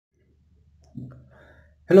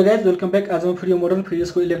Hello guys, welcome back. आज म फेरि यो मोडल फेरि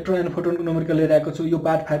यसको इलेक्ट्रोन एन्ड फोटोनको न्युमेरिकल लिएर आएको छु। यो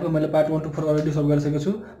पार्ट 5 हो। मैले पार्ट 1 to 4 अलरेडी सल्भ गरिसकेको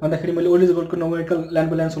छु। भन्दाखेरि मैले old is गोल्डको numerical line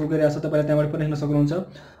by line solve गरिरहेको छु। तपाईले त्यहाँबाट पनि हेर्न सक्नुहुन्छ।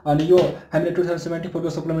 अनि यो हामीले 2074 को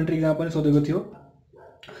सप्लिमेन्ट्री एक्जाम पनि सोधेको थियो।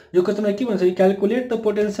 यो क्वेशनमा के भन्छ कि क्याल्कुलेट द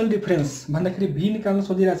पोटेन्शियल डिफरेन्स भन्दाखेरि भी निकाल्न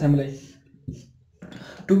सोधिरहेको छ हामीलाई।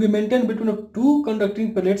 To be maintained between two conducting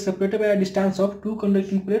plates separated by a distance of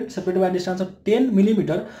 10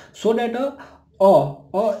 millimeter, so that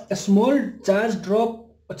a small charge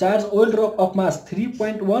oil drop of mass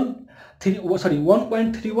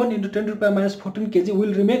 1.31 into 10 to the power minus 14 kg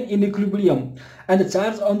will remain in equilibrium, and the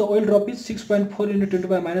charge on the oil drop is 6.4 into 10 to the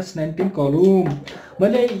power minus 19 coulomb.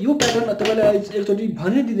 मैले यो pattern तपाईलाई एकचोटी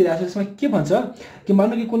भनिदिइरहेको छु। यसमा के भन्छ कि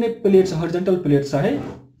मान्नु कि कुनै प्लेट छ, हरिजन्टल प्लेट छ है।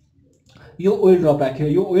 यो ओइल ड्रप राख्यो,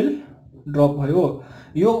 यो ओइल ड्रप भयो।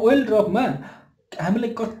 यो ओइल ड्रपमा हामीले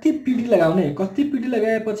कति पीडी लगाउने, कति पीडी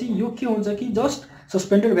लगाएपछि यो के हुन्छ कि जस्ट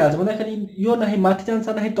सस्पेन्डेड भइहाल्छ। भन्दाखेरि यो नाही माथि जान्छ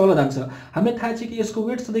नाही तल जान्छ। हामीलाई थाहा छ कि यसको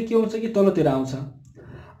वेट सधैँ के हुन्छ कि तलतिर आउँछ।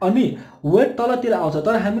 अनि वेट तलतिर आउँछ,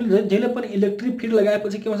 तर हामीले जहिले पनि इलेक्ट्रिक फिल्ड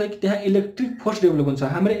लगाएपछि के हुन्छ कि त्यहाँ इलेक्ट्रिक फोर्स डेभलप हुन्छ।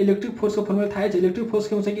 हाम्रो इलेक्ट्रिक फोर्सको फर्मुला थाहै छ। इलेक्ट्रिक फोर्स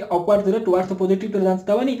के हुन्छ कि अपवार्डतिर टुवार्ड्स द पोजिटिभतिर जान्छ,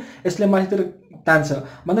 तब नि यसले माथितिर तान्छ।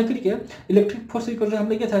 भन्दाखेरि के इलेक्ट्रिक फोर्स इक्वल टु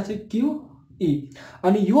हामीले के थाहा छ क्यू ई।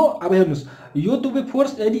 अनि यो अब हेर्नुस्, यो दुवै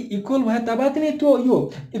फोर्स यदि इक्वल भए तब नै त्यो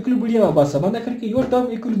यो इक्विलिब्रियममा बस्छ। भन्दाखेरि कि यो टर्म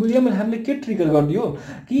इक्विलिब्रियमले हामीले के ट्रिगर गर्ने हो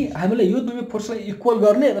कि हामीले यो दुवै फोर्सलाई इक्वल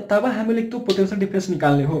गर्ने, तब हामीले त्यो पोटेन्शियल डिफरेन्स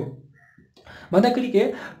निकाल्ने हो। भन्दाखेरि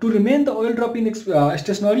के to remain the oil drop in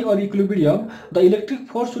stationery or equilibrium, the electric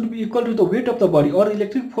force should be equal to the weight of the body, or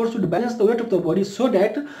electric force should balance the weight of the body, so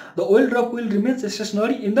that the oil drop will remain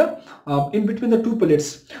stationary in between the two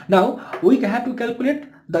plates. Now we have to calculate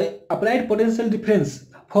the applied potential difference.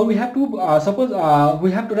 For we have to suppose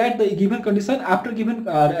we have to write the given condition. After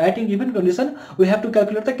writing given condition, we have to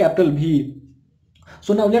calculate the capital V.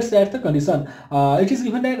 So now let's write the condition. It is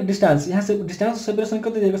given that distance, यहाँ से distance separation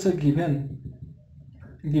कति दिएको छ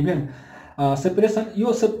given separation,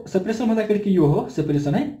 यो separation भन्दाखेरि कि यो हो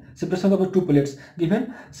separation है, separation of two plates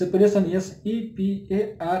given separation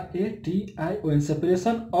SEPARATION,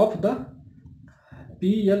 separation of the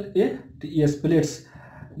PLATS plates.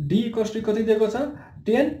 D equals to कति दिएको छ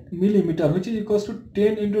 10 millimeter, which is equals to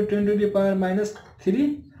 10 into 10 to the power minus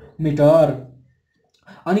 3 meter.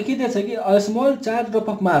 अनि के दिएको छ कि a small charge drop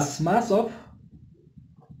of mass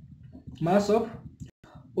of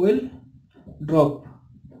oil drop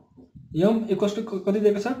m equals to कति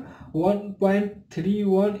दिएको छ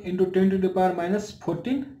 1.31 into 10 to the power minus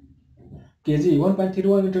 14 kg.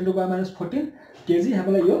 1.31 into 10 to the power minus 14 kg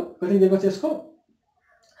हामीलाई यो कति दिएको छ, यसको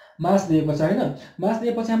मास दिएको छ हैन। मास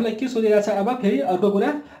दिएपछि हामीलाई के सोधिरहेको छ अब फेरि अर्को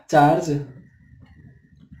कुरा, charge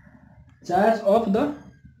of the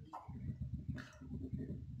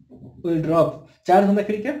oil drop. Charge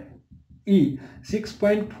भन्दाखेरि के E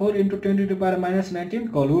 6.4 into 10 to the power minus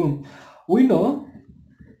 19 coulomb. We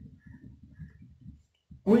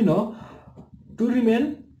know to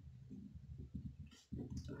remain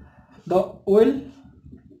the oil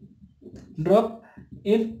drop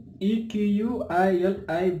in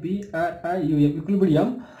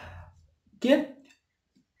equilibrium के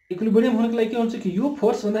इक्विलिब्रियम होनको लागि के हुन्छ कि यो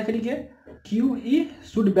फोर्स भन्दाखेरि के QE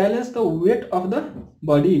should balance the weight of the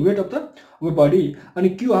body, अनि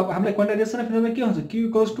Q हामीलाई क्वान्टाइजेसन फिल्डमा के हुन्छ Q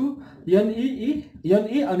equals to NE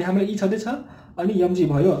अनि हामीलाई E छँदै छ अनि mg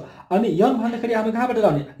भयो। अनि m भन्दाखेरि हामी कहाँबाट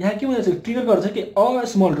लाउने, यहाँ के भन्छ ट्रिगर गर्छ कि अ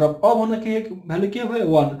स्मल ड्रप, अ भन्दाखेरि भ्यालु के भयो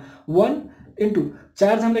 1 इन्टु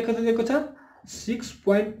चार्ज हामीलाई कति दिएको छ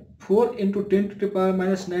 6.4 into 10 to the power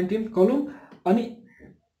minus 19 coulomb, अनि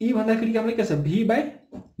E भन्दाखेरि हामीलाई के छ V by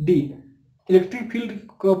D, electric field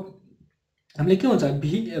को हामीले के हुन्छ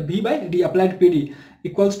V by D applied PD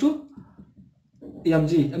equals to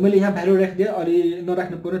mg। मैले यहाँ भ्यालु राखिदिए, अलि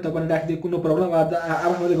नराख्नु पर्यो, तपाईले राखिदिए कुनै प्रब्लम। अब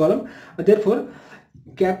हामीले गरौँ। Therefore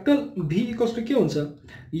capital V equals to के हुन्छ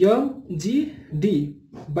mg d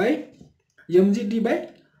by यो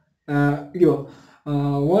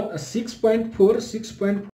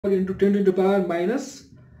 6.4 into 10 to the power minus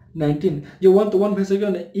 19, यो 1 to 1 भइसक्यो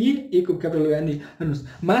भने E को क्यापिटल अनि हेर्नुस्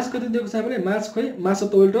मास कति दिएको छ हामीले, mass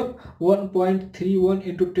of the oil drop 1.31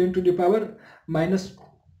 into 10 to the power minus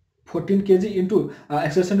 14 kg into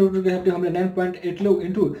acceleration rotate gravity हामीले 9.8 लो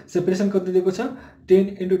इन्टु सेपरेसन कति दिएको छ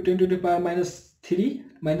 10 into 10 to the power minus 3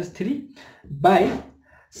 by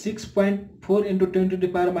 6.4 into 10 to the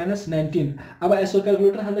power minus 19। अब यसो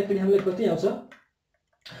क्याल्कुलेटर हाल्दाखेरि हामीले कति आउँछ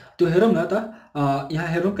त्यो हेरौँ न त। यहाँ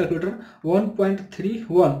हेरौँ क्याल्कुलेटर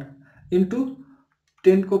 1.31 into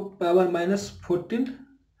 10 को power minus 14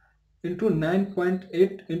 into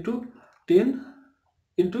 9.8 into 10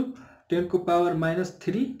 into 10 को power minus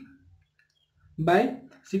 3 by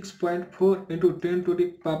 6.4 into 10 to the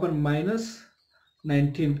power minus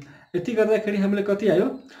 19 यति गर्दाखेरि हामीले कति आयो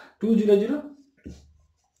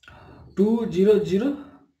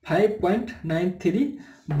 2005.93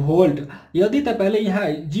 भोल्ट यदि तपाईले यहाँ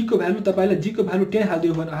g को भ्यालु तपाईले g को भ्यालु 10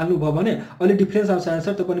 हाल्नु भयो भने अलि डिफरेन्स आउँछ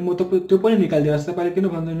आन्सर तपाईले म त्यो पनि निकाल्दिनुहोस् तपाईले किन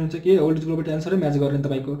भन्नुहुन्छ कि ओल्ड ग्लोबल आन्सर म्याच गर्ने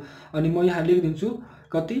तपाईको अनि म यहाँ लेखिदिन्छु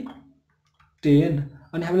कति 10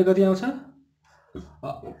 अनि हामीले कति आउँछ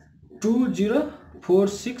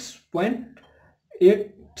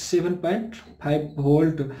 2046.87.5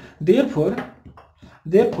 volt therefore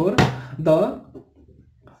the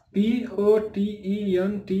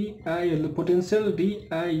POTENTIL potential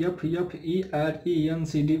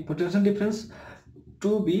DIFFERENCD potential difference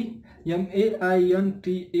to be MAINTAINE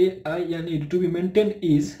to be maintained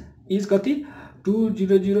is कति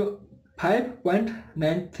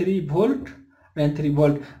 2005.93 volt 93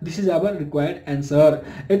 volt this is our required answer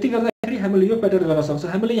यति गर्दाखेरि हामीले यो प्याटर्न गर्न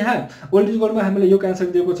सक्छौं हामीले यहाँ ओल्ड गोल्डमा हामीले यो आन्सर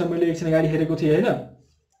दिएको छ मैले एकछिन अगाडि हेरेको थिए हैन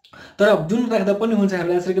तर जुन राख्दा पनि हुन्छ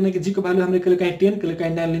हामीले आन्सर किनकि g को भ्यालु हामीले कहिले काहीँ 10 कहिले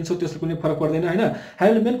काहीँ 9 लिन्छौं त्यसले कुनै फरक पर्दैन हैन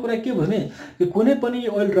हामीले मेन कुरा के भने कि कुनै पनि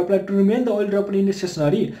oil ड्रपलाई to remain the oil drop in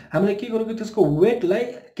stationery हामीले के गर्नु कि त्यसको वेटलाई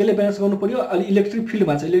केले ब्यालेन्स गर्नु पर्यो अनि इलेक्ट्रिक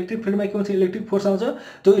फिल्डमा छ इलेक्ट्रिक फिल्डमा के हुन्छ इलेक्ट्रिक फोर्स आउँछ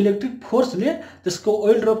त्यो इलेक्ट्रिक फोर्सले त्यसको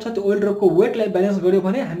ओइल ड्रप छ त्यो ओइल ड्रपको वेटलाई ब्यालेन्स गर्यो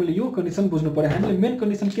भने हामीले यो कन्डिसन बुझ्नु पर्यो हामीले मेन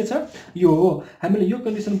कन्डिसन के छ यो हो हामीले यो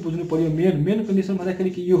कन्डिसन बुझ्नु पर्यो मेन कन्डिसन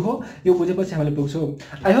भन्दाखेरि कि यो हो यो बुझेपछि हामीले पुग्छौं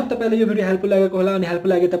आई होप तपाईलाई यो भिडियो हेल्पफुल लागेको होला अनि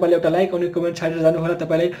हेल्पफुल लागे तपाईले एउटा लाइक अनि कमेन्ट छाडेर जानु होला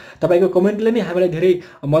तपाईको कमेन्टले नै हामीलाई धेरै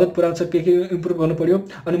मद्दत पुर्याउँछ के इम्प्रुभ गर्नु पर्यो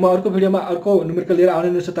अनि म अर्को भिडियोमा अर्को न्यूमेरिकल लिएर आउने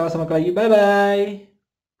छु तबसम्मको लागि बाइ बाइ